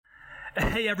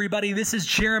Hey everybody, this is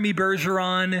Jeremy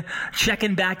Bergeron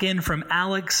checking back in from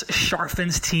Alex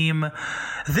Charfen's team.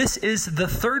 This is the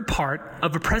third part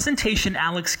of a presentation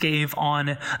Alex gave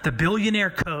on the Billionaire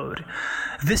Code.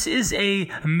 This is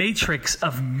a matrix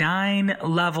of 9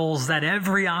 levels that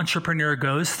every entrepreneur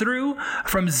goes through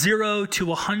from 0 to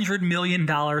 $100 million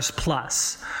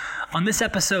plus. On this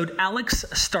episode, Alex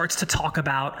starts to talk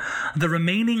about the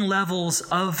remaining levels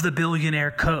of the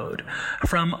Billionaire Code,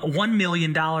 from $1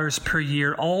 million per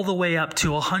year all the way up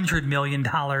to $100 million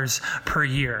per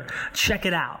year. Check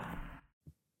it out.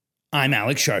 I'm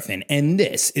Alex Charfen, and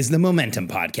this is the Momentum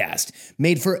Podcast,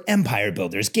 made for empire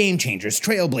builders, game changers,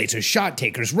 trailblazers, shot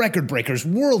takers, record breakers,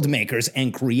 world makers,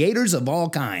 and creators of all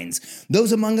kinds.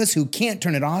 Those among us who can't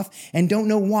turn it off and don't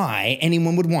know why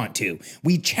anyone would want to.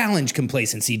 We challenge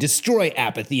complacency, destroy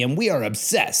apathy, and we are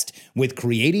obsessed with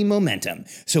creating momentum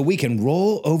so we can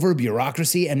roll over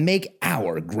bureaucracy and make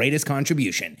our greatest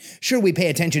contribution. Sure, we pay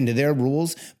attention to their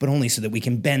rules, but only so that we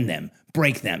can bend them,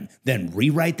 break them, then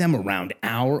rewrite them around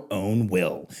our own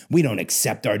will. We don't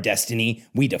accept our destiny,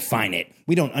 we define it.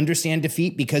 We don't understand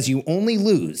defeat because you only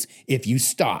lose if you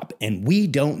stop, and we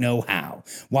don't know how.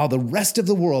 While the rest of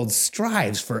the world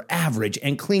strives for average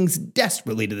and clings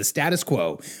desperately to the status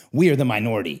quo, we are the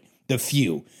minority, the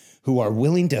few, who are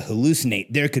willing to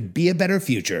hallucinate there could be a better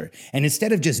future, and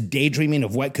instead of just daydreaming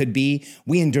of what could be,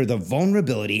 we endure the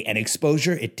vulnerability and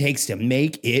exposure it takes to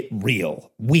make it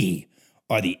real. We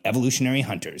are the evolutionary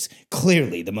hunters,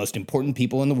 clearly the most important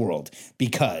people in the world,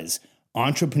 because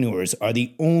entrepreneurs are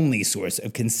the only source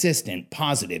of consistent,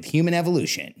 positive human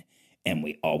evolution, and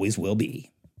we always will be.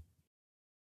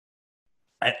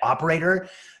 An operator,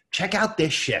 check out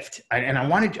this shift. And I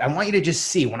want you to just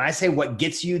see, when I say what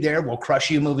gets you there will crush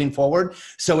you moving forward.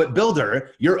 So at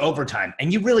Builder, you're overtime,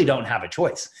 and you really don't have a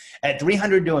choice. At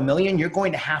 300 to a million, you're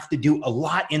going to have to do a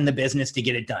lot in the business to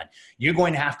get it done. You're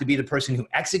going to have to be the person who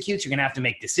executes. You're going to have to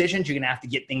make decisions. You're going to have to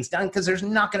get things done because there's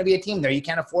not going to be a team there. You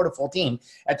can't afford a full team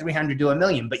at 300 to a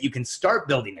million, but you can start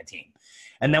building a team.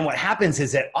 And then what happens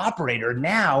is that operator,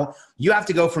 now you have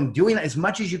to go from doing as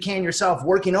much as you can yourself,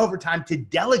 working overtime, to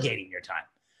delegating your time.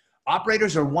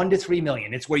 Operators are 1 to 3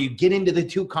 million. It's where you get into the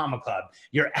 2 comma club.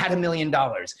 You're at $1 million.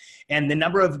 And the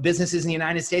number of businesses in the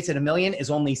United States at $1 million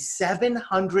is only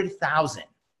 700,000.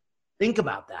 Think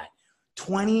about that.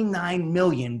 29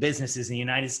 million businesses in the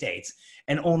United States,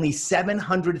 and only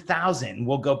 700,000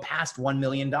 will go past $1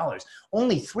 million.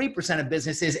 Only 3% of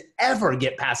businesses ever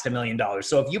get past $1 million.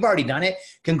 So if you've already done it,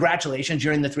 congratulations,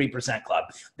 you're in the 3% club.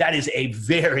 That is a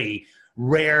very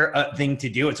rare thing to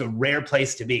do. It's a rare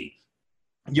place to be.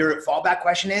 Your fallback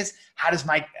question is, how does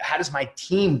my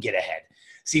team get ahead?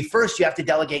 See, first you have to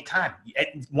delegate time. At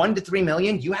 1 to 3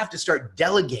 million, you have to start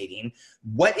delegating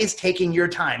what is taking your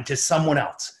time to someone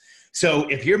else. So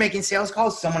if you're making sales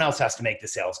calls, someone else has to make the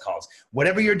sales calls.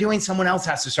 Whatever you're doing, someone else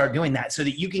has to start doing that so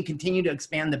that you can continue to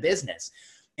expand the business.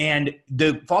 And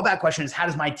the fallback question is, how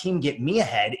does my team get me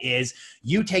ahead? Is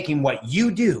you taking what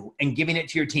you do and giving it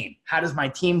to your team. How does my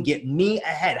team get me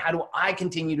ahead? How do I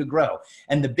continue to grow?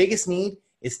 And the biggest need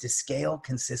is to scale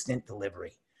consistent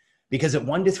delivery. Because at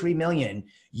 1 to 3 million,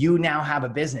 you now have a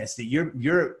business that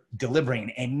you're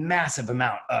delivering a massive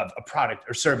amount of a product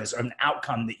or service or an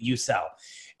outcome that you sell.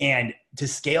 And to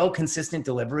scale consistent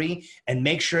delivery and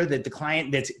make sure that the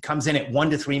client that comes in at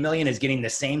 1 to 3 million is getting the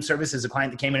same service as a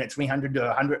client that came in at 300 to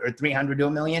 100 or 300 to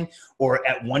a million, or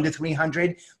at 1 to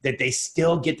 300, that they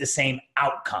still get the same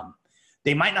outcome.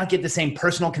 They might not get the same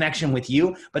personal connection with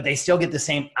you, but they still get the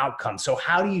same outcome. So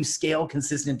how do you scale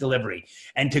consistent delivery?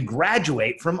 And to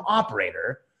graduate from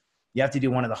operator, you have to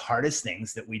do one of the hardest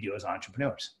things that we do as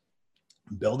entrepreneurs: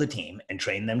 build a team and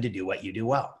train them to do what you do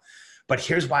well. But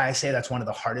here's why I say that's one of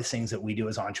the hardest things that we do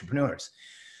as entrepreneurs.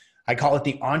 I call it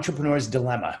the entrepreneur's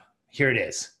dilemma. Here it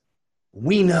is.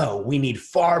 We know we need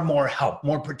far more help,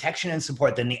 more protection and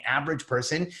support than the average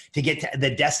person to get to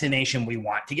the destination we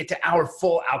want, to get to our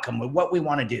full outcome with what we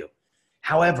want to do.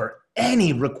 However,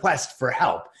 any request for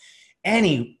help,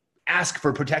 any ask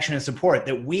for protection and support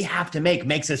that we have to make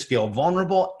makes us feel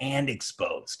vulnerable and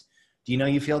exposed. Do you know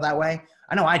you feel that way?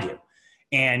 I know I do.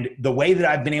 And the way that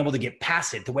I've been able to get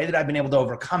past it, the way that I've been able to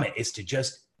overcome it, is to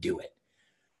just do it.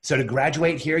 So to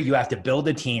graduate here, you have to build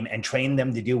a team and train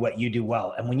them to do what you do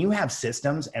well. And when you have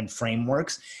systems and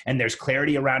frameworks and there's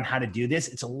clarity around how to do this,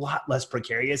 it's a lot less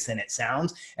precarious than it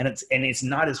sounds. And it's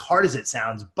not as hard as it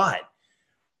sounds. But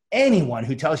anyone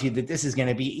who tells you that this is going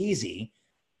to be easy,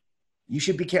 you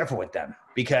should be careful with them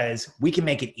because we can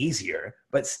make it easier,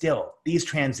 but still these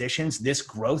transitions, this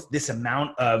growth, this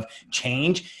amount of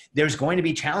change, there's going to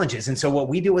be challenges. And so what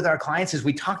we do with our clients is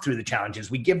we talk through the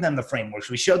challenges, we give them the frameworks,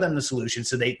 we show them the solutions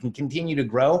so they can continue to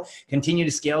grow, continue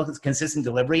to scale with consistent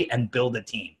delivery and build a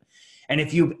team. And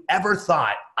if you've ever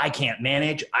thought, I can't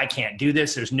manage, I can't do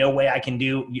this, there's no way I can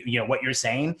do what you're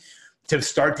saying to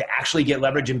start to actually get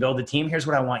leverage and build a team, here's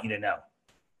what I want you to know.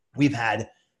 We've had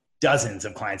dozens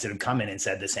of clients that have come in and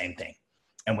said the same thing.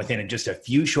 And within just a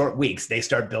few short weeks, they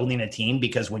start building a team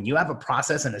because when you have a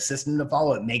process and a system to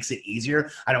follow, it makes it easier.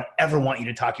 I don't ever want you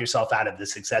to talk yourself out of the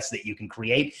success that you can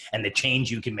create and the change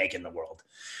you can make in the world.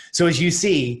 So as you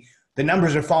see, the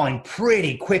numbers are falling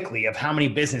pretty quickly of how many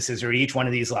businesses are at each one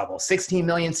of these levels. 16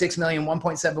 million, 6 million,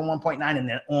 1.7, 1.9, and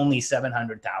then only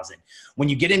 700,000. When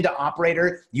you get into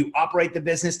operator, you operate the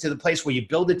business to the place where you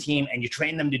build a team and you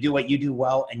train them to do what you do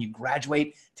well and you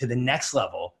graduate to the next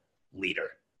level, leader.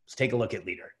 Let's take a look at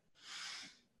leader.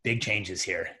 Big changes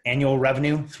here. Annual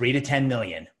revenue, 3 to 10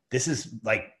 million. This is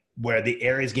like where the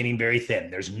air is getting very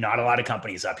thin. There's not a lot of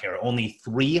companies up here, only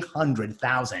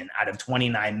 300,000 out of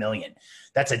 29 million.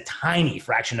 That's a tiny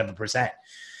fraction of a percent.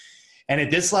 And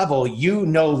at this level, you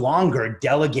no longer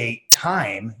delegate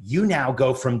time. You now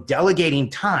go from delegating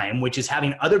time, which is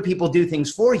having other people do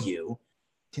things for you,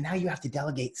 to now you have to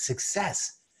delegate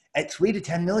success. At 3 to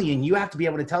 10 million, you have to be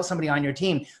able to tell somebody on your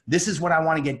team, this is what I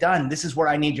want to get done. This is where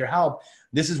I need your help.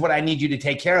 This is what I need you to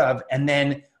take care of. And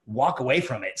then walk away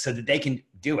from it so that they can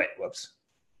do it. Whoops.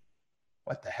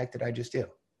 What the heck did I just do?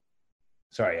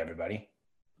 Sorry, everybody.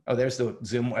 Oh, there's the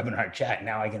Zoom webinar chat.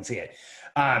 Now I can see it.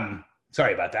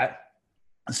 Sorry about that.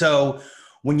 So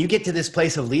when you get to this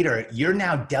place of leader, you're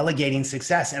now delegating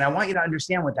success. And I want you to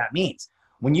understand what that means.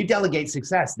 When you delegate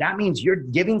success, that means you're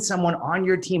giving someone on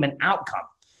your team an outcome.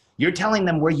 You're telling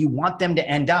them where you want them to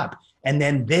end up, and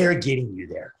then they're getting you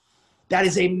there. That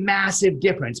is a massive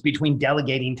difference between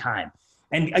delegating time.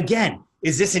 And again,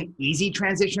 is this an easy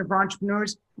transition for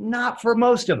entrepreneurs? Not for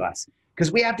most of us,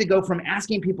 because we have to go from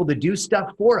asking people to do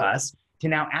stuff for us to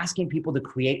now asking people to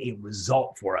create a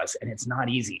result for us. And it's not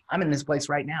easy. I'm in this place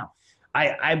right now.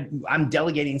 I'm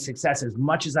delegating success as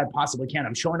much as I possibly can.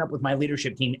 I'm showing up with my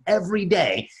leadership team every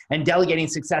day and delegating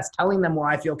success, telling them where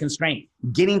I feel constrained,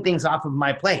 getting things off of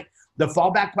my plate. The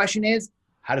fallback question is,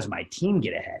 how does my team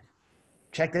get ahead?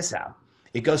 Check this out.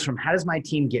 It goes from how does my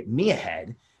team get me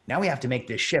ahead? Now we have to make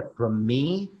this shift from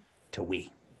me to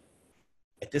we.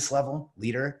 At this level,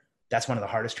 leader, that's one of the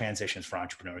hardest transitions for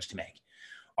entrepreneurs to make.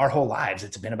 Our whole lives,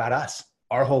 it's been about us.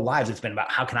 Our whole lives, it's been about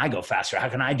how can I go faster? How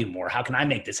can I do more? How can I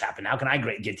make this happen? How can I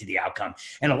get to the outcome?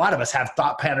 And a lot of us have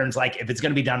thought patterns like, if it's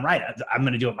going to be done right, I'm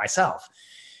going to do it myself.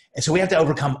 And so we have to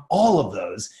overcome all of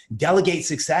those, delegate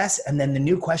success. And then the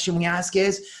new question we ask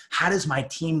is, how does my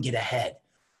team get ahead?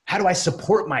 How do I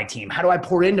support my team? How do I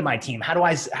pour into my team? How do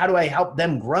I help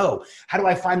them grow? How do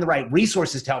I find the right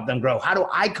resources to help them grow? How do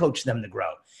I coach them to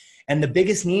grow? And the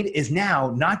biggest need is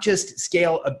now not just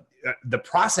scale the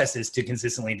processes to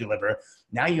consistently deliver.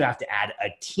 Now you have to add a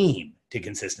team to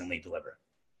consistently deliver.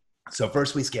 So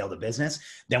first we scale the business,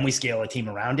 then we scale a team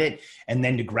around it. And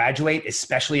then to graduate,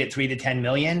 especially at 3 to 10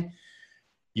 million,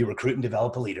 you recruit and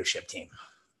develop a leadership team.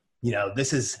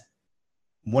 This is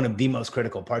one of the most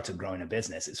critical parts of growing a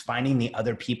business is finding the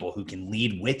other people who can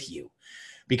lead with you.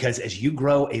 Because as you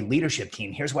grow a leadership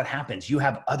team, here's what happens. You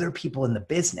have other people in the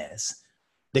business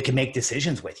that can make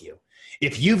decisions with you.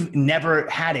 If you've never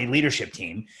had a leadership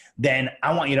team, then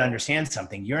I want you to understand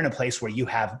something. You're in a place where you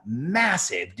have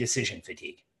massive decision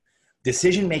fatigue.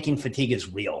 Decision-making fatigue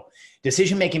is real.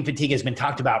 Decision-making fatigue has been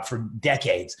talked about for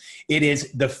decades. It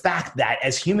is the fact that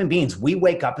as human beings, we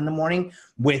wake up in the morning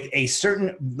with a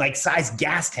certain size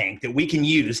gas tank that we can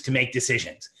use to make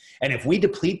decisions. And if we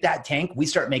deplete that tank, we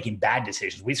start making bad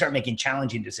decisions. We start making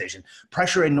challenging decisions.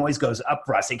 Pressure and noise goes up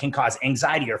for us. It can cause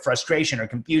anxiety or frustration or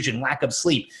confusion, lack of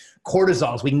sleep,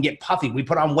 cortisols. We can get puffy. We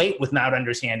put on weight without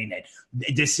understanding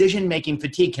it. Decision-making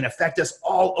fatigue can affect us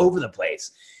all over the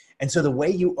place. And so the way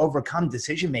you overcome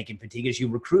decision-making fatigue is you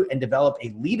recruit and develop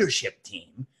a leadership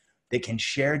team that can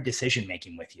share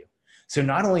decision-making with you. So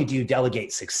not only do you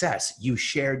delegate success, you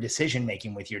share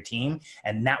decision-making with your team,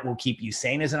 and that will keep you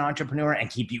sane as an entrepreneur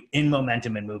and keep you in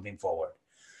momentum and moving forward.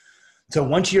 So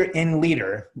once you're in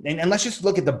leader, and let's just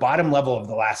look at the bottom level of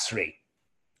the last three.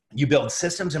 You build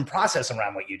systems and process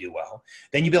around what you do well.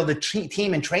 Then you build a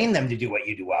team and train them to do what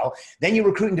you do well. Then you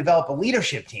recruit and develop a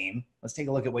leadership team. Let's take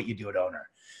a look at what you do at Owner.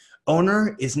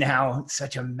 Owner is now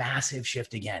such a massive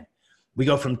shift again. We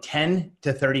go from 10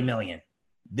 to 30 million.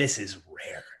 This is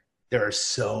rare. There are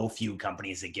so few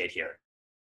companies that get here.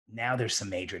 Now there's some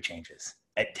major changes.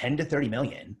 At 10 to 30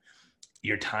 million,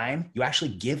 your time, you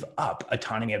actually give up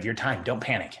autonomy of your time. Don't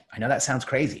panic. I know that sounds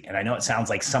crazy. And I know it sounds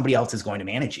like somebody else is going to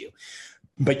manage you,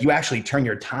 but you actually turn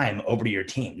your time over to your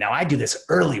team. Now, I do this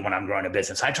early when I'm growing a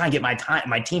business. I try and get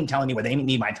my team telling me where they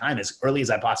need my time as early as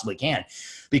I possibly can,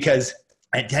 because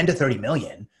at 10 to 30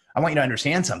 million, I want you to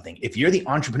understand something. If you're the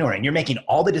entrepreneur and you're making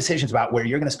all the decisions about where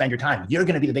you're going to spend your time, you're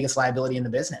going to be the biggest liability in the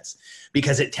business,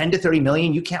 because at 10 to 30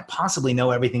 million, you can't possibly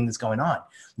know everything that's going on.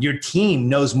 Your team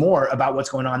knows more about what's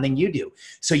going on than you do.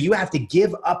 So you have to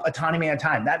give up autonomy of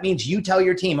time. That means you tell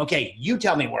your team, okay, you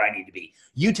tell me where I need to be.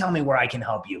 You tell me where I can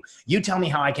help you. You tell me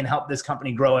how I can help this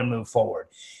company grow and move forward.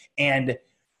 And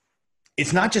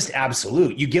it's not just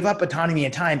absolute. You give up autonomy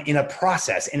of time in a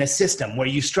process, in a system where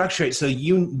you structure it so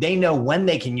they know when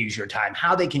they can use your time,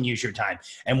 how they can use your time.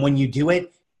 And when you do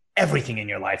it, everything in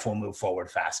your life will move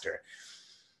forward faster.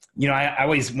 You know, I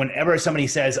always, whenever somebody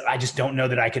says, I just don't know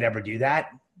that I could ever do that,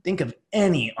 think of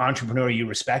any entrepreneur you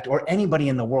respect or anybody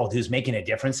in the world who's making a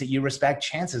difference that you respect.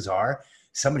 Chances are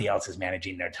somebody else is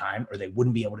managing their time, or they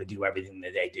wouldn't be able to do everything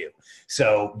that they do.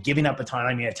 So giving up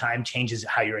autonomy of time changes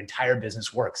how your entire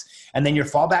business works. And then your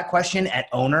fallback question at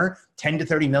owner, 10 to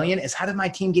 30 million, is how did my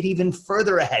team get even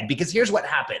further ahead? Because here's what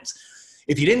happens.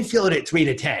 If you didn't feel it at 3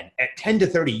 to 10, at 10 to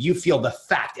 30, you feel the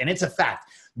fact, and it's a fact,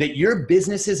 that your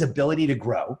business's ability to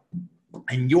grow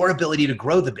and your ability to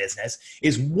grow the business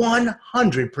is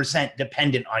 100%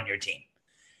 dependent on your team.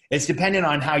 It's dependent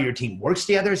on how your team works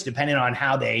together. It's dependent on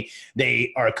how they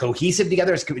are cohesive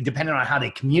together. It's dependent on how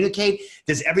they communicate.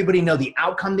 Does everybody know the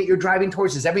outcome that you're driving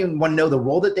towards? Does everyone know the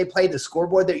role that they play, the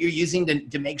scoreboard that you're using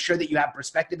to make sure that you have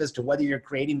perspective as to whether you're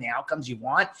creating the outcomes you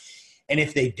want? And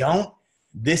if they don't,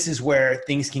 this is where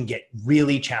things can get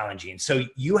really challenging. So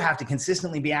you have to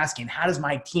consistently be asking, how does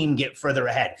my team get further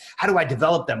ahead? How do I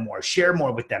develop them more, share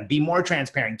more with them, be more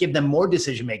transparent, give them more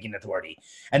decision-making authority?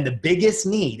 And the biggest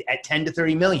need at 10 to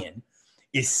 30 million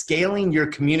is scaling your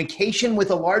communication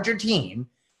with a larger team,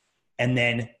 and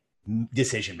then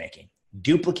decision-making,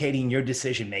 duplicating your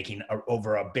decision-making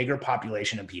over a bigger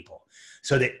population of people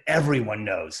so that everyone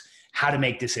knows how to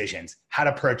make decisions, how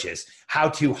to purchase, how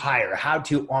to hire, how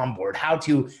to onboard, how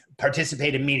to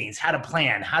participate in meetings, how to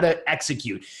plan, how to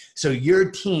execute. So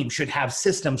your team should have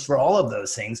systems for all of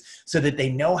those things so that they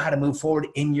know how to move forward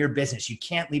in your business. You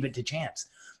can't leave it to chance.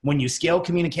 When you scale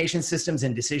communication systems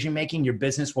and decision-making, your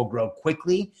business will grow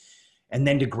quickly. And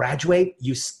then to graduate,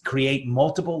 you create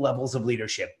multiple levels of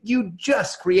leadership. You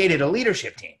just created a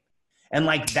leadership team. And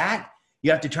like that,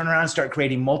 you have to turn around and start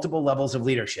creating multiple levels of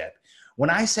leadership. When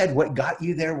I said what got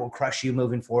you there will crush you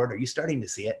moving forward, are you starting to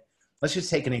see it? Let's just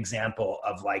take an example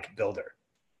of like Builder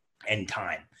and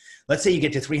time. Let's say you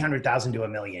get to 300,000 to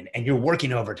 $1 million and you're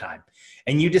working overtime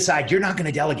and you decide you're not going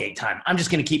to delegate time. I'm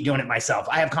just going to keep doing it myself.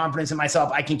 I have confidence in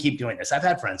myself. I can keep doing this. I've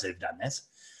had friends that have done this.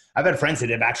 I've had friends that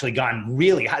have actually gone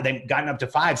really high. They've gotten up to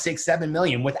 5, 6, 7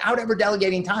 million without ever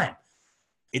delegating time.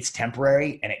 It's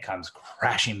temporary and it comes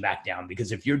crashing back down,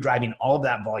 because if you're driving all of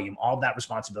that volume, all of that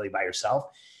responsibility by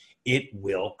yourself, it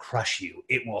will crush you.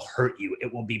 It will hurt you.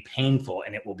 It will be painful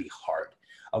and it will be hard,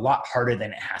 a lot harder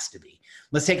than it has to be.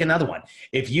 Let's take another one.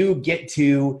 If you get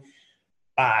to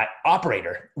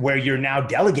operator, where you're now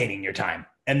delegating your time,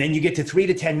 and then you get to 3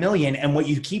 to 10 million, and what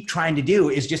you keep trying to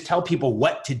do is just tell people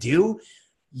what to do,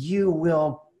 you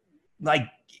will like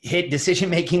hit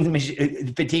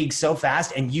decision-making fatigue so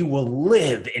fast, and you will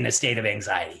live in a state of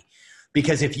anxiety.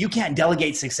 Because if you can't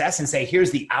delegate success and say,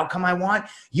 here's the outcome I want,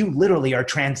 you literally are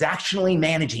transactionally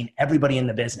managing everybody in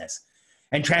the business.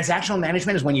 And transactional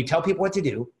management is when you tell people what to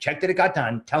do, check that it got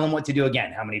done, tell them what to do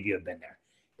again. How many of you have been there?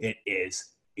 It is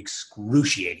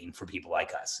excruciating for people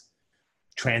like us.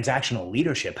 Transactional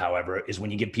leadership, however, is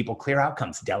when you give people clear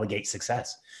outcomes, delegate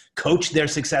success, coach their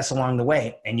success along the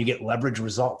way, and you get leverage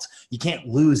results. You can't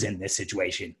lose in this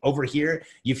situation. Over here,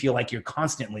 you feel like you're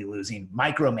constantly losing,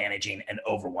 micromanaging, and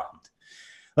overwhelmed.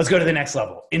 Let's go to the next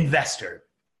level, investor.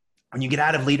 When you get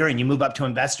out of leader and you move up to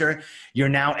investor, you're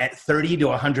now at 30 to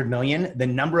 100 million. The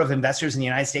number of investors in the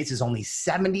United States is only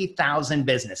 70,000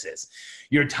 businesses.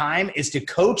 Your time is to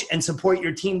coach and support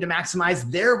your team to maximize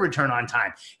their return on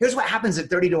time. Here's what happens at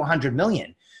 30 to 100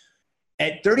 million.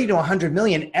 At 30 to 100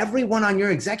 million, everyone on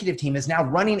your executive team is now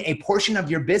running a portion of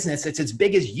your business that's as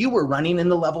big as you were running in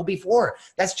the level before.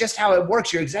 That's just how it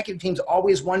works. Your executive team's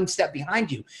always one step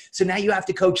behind you. So now you have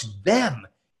to coach them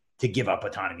to give up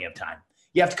autonomy of time.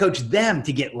 You have to coach them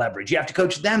to get leverage. You have to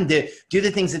coach them to do the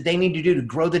things that they need to do to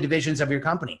grow the divisions of your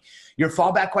company. Your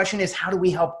fallback question is, how do we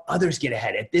help others get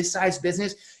ahead? At this size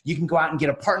business, you can go out and get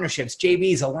a partnerships,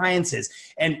 JVs, alliances.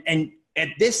 And at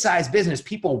this size business,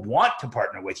 people want to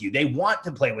partner with you. They want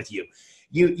to play with you.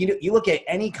 You look at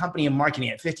any company in marketing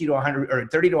at 50 to 100 or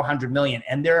 30 to 100 million,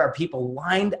 and there are people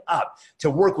lined up to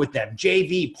work with them,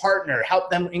 JV, partner, help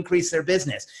them increase their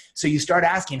business. So you start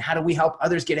asking, how do we help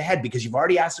others get ahead? Because you've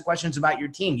already asked the questions about your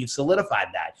team. You've solidified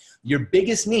that. Your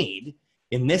biggest need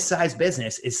in this size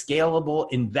business is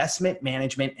scalable investment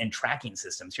management and tracking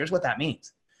systems. Here's what that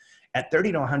means. At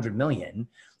 30 to 100 million,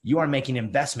 you are making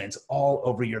investments all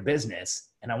over your business.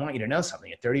 And I want you to know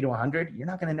something. At 30 to 100, you're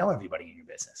not going to know everybody in your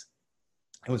business.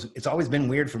 It's always been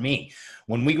weird for me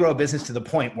when we grow a business to the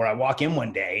point where I walk in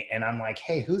one day and I'm like,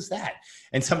 hey, who's that?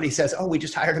 And somebody says, oh, we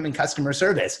just hired him in customer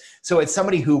service. So it's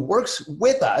somebody who works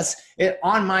with us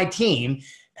on my team,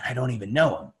 and I don't even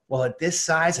know him. Well, at this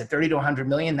size, at 30 to 100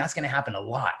 million, that's going to happen a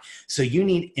lot. So you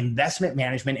need investment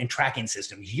management and tracking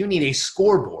systems. You need a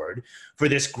scoreboard for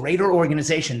this greater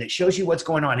organization that shows you what's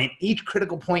going on at each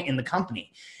critical point in the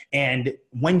company. And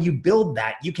when you build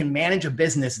that, you can manage a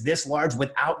business this large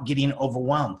without getting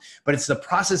overwhelmed. But it's the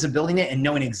process of building it and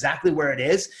knowing exactly where it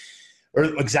is, or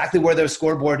exactly where the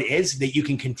scoreboard is, that you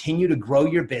can continue to grow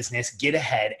your business, get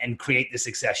ahead, and create the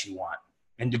success you want.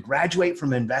 And to graduate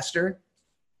from investor,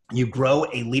 you grow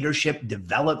a leadership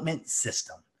development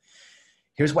system.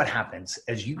 Here's what happens.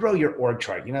 As you grow your org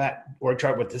chart, you know that org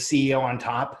chart with the CEO on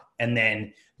top and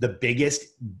then the biggest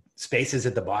spaces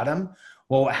at the bottom?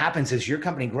 Well, what happens is your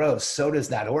company grows, so does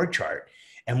that org chart.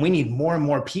 And we need more and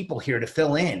more people here to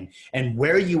fill in. And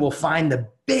where you will find the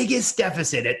biggest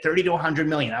deficit at 30 to 100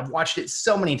 million, I've watched it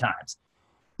so many times,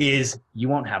 is you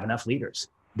won't have enough leaders.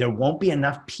 There won't be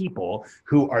enough people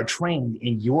who are trained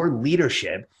in your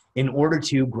leadership in order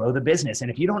to grow the business. And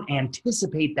if you don't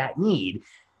anticipate that need,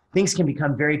 things can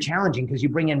become very challenging because you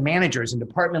bring in managers and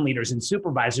department leaders and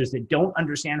supervisors that don't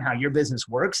understand how your business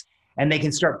works, and they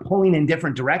can start pulling in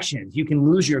different directions. You can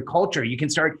lose your culture. You can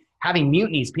start having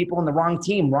mutinies, people in the wrong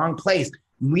team, wrong place,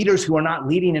 leaders who are not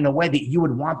leading in a way that you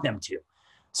would want them to.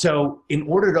 So in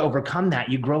order to overcome that,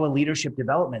 you grow a leadership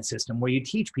development system where you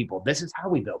teach people, this is how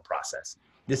we build process.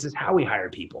 This is how we hire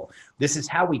people. This is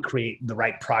how we create the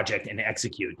right project and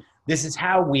execute. This is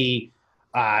how we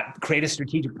create a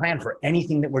strategic plan for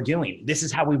anything that we're doing. This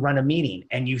is how we run a meeting.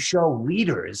 And you show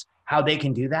leaders how they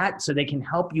can do that so they can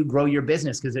help you grow your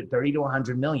business, because at 30 to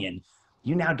 100 million,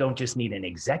 you now don't just need an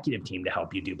executive team to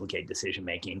help you duplicate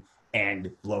decision-making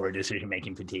and lower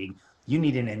decision-making fatigue. You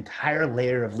need an entire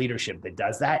layer of leadership that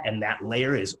does that, and that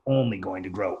layer is only going to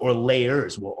grow, or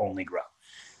layers will only grow.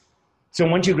 So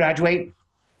once you graduate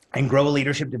and grow a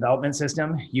leadership development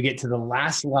system, you get to the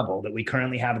last level that we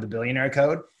currently have of the Billionaire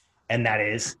Code, and that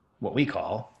is what we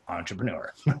call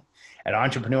entrepreneur. At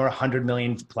Entrepreneur 100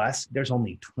 million plus, there's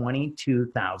only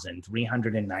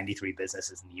 22,393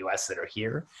 businesses in the US that are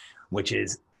here, which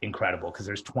is incredible because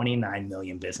there's 29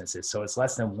 million businesses. So it's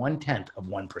less than 1/10 of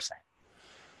 1%.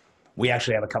 We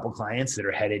actually have a couple clients that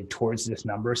are headed towards this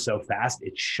number so fast,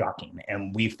 it's shocking.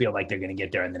 And we feel like they're going to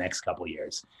get there in the next couple of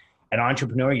years. At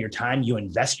Entrepreneur, your time, you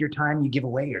invest your time, you give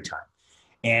away your time.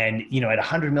 And, you know, at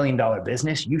 $100 million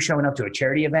business, you showing up to a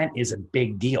charity event is a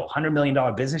big deal. $100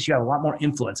 million business, you have a lot more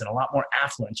influence and a lot more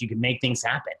affluence. You can make things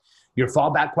happen. Your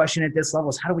fallback question at this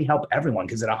level is, how do we help everyone?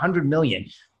 Because at 100 million,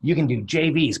 you can do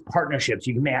JVs, partnerships.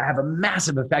 You can have a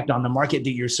massive effect on the market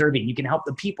that you're serving. You can help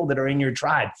the people that are in your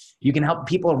tribe. You can help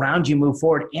people around you move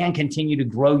forward and continue to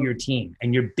grow your team.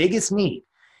 And your biggest need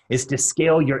is to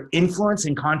scale your influence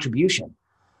and contribution.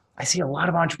 I see a lot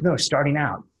of entrepreneurs starting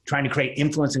out trying to create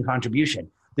influence and contribution.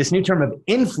 This new term of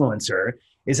influencer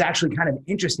is actually kind of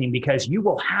interesting because you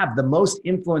will have the most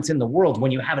influence in the world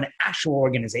when you have an actual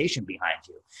organization behind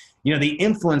you. You know, the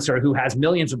influencer who has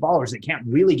millions of followers that can't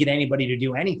really get anybody to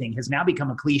do anything has now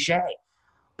become a cliche.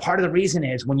 Part of the reason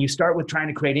is when you start with trying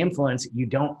to create influence, you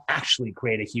don't actually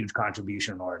create a huge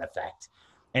contribution or an effect.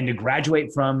 And to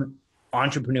graduate from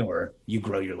entrepreneur, you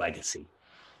grow your legacy.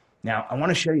 Now, I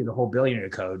want to show you the whole Billionaire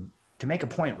Code to make a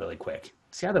point really quick.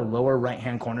 See how the lower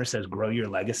right-hand corner says grow your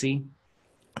legacy?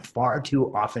 Far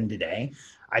too often today,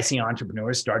 I see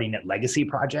entrepreneurs starting at legacy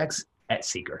projects at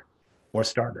Seeker or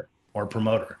Starter or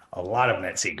Promoter, a lot of them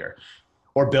at Seeker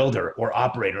or Builder or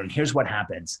Operator. And here's what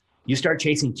happens. You start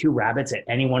chasing two rabbits at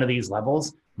any one of these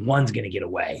levels, one's going to get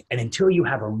away. And until you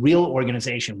have a real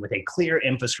organization with a clear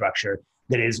infrastructure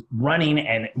that is running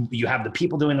and you have the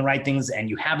people doing the right things and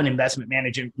you have an investment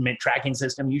management tracking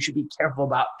system, you should be careful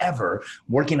about ever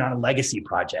working on a legacy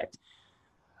project.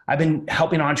 I've been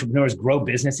helping entrepreneurs grow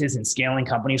businesses and scaling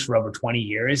companies for over 20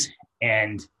 years.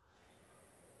 And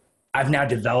I've now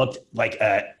developed like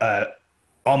a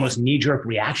almost knee-jerk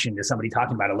reaction to somebody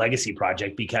talking about a legacy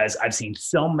project, because I've seen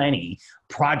so many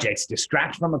projects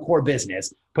distract from a core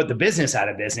business, put the business out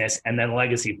of business, and then the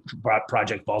legacy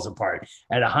project falls apart.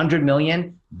 At 100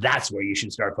 million, that's where you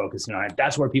should start focusing on it.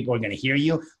 That's where people are going to hear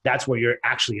you. That's where you're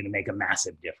actually going to make a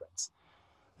massive difference.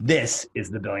 This is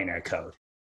the Billionaire Code.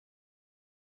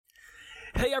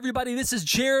 Hey everybody, this is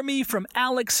Jeremy from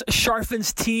Alex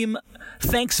Charfen's team.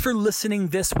 Thanks for listening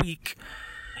this week.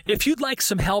 If you'd like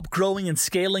some help growing and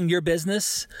scaling your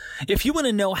business, if you want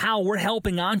to know how we're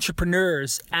helping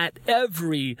entrepreneurs at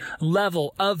every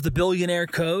level of the Billionaire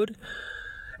Code,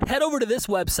 head over to this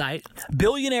website,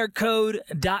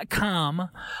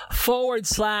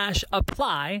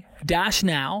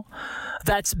 billionairecode.com/apply-now.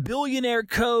 That's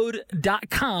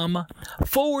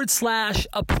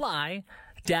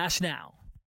billionairecode.com/apply-now.